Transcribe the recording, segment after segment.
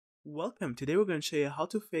Welcome, today we're going to show you how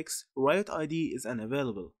to fix Riot ID is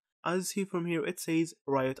unavailable. As you see from here, it says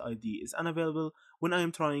Riot ID is unavailable when I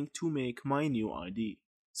am trying to make my new ID.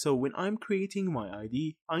 So when I'm creating my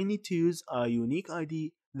ID, I need to use a unique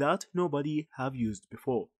ID that nobody have used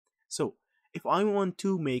before. So if I want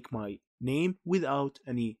to make my name without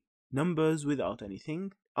any numbers, without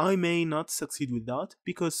anything, I may not succeed with that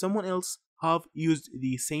because someone else have used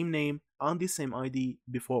the same name and the same ID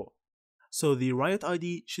before. So the Riot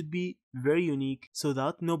ID should be very unique so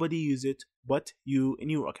that nobody use it but you in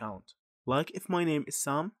your account. Like if my name is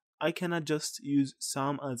Sam, I cannot just use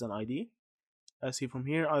Sam as an ID. As see from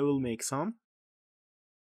here, I will make Sam.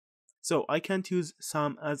 So I can't use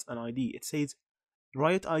Sam as an ID. It says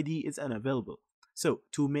Riot ID is unavailable. So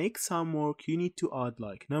to make Sam work, you need to add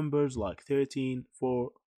like numbers like 13,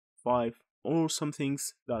 4, 5, or some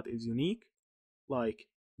things that is unique like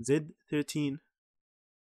Z13,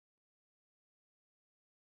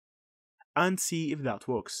 and see if that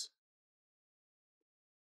works.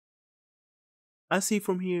 As see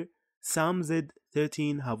from here, Sam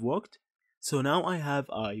Z13 have worked. So now I have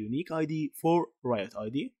a unique ID for Riot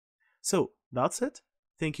ID. So that's it.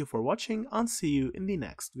 Thank you for watching and see you in the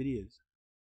next videos.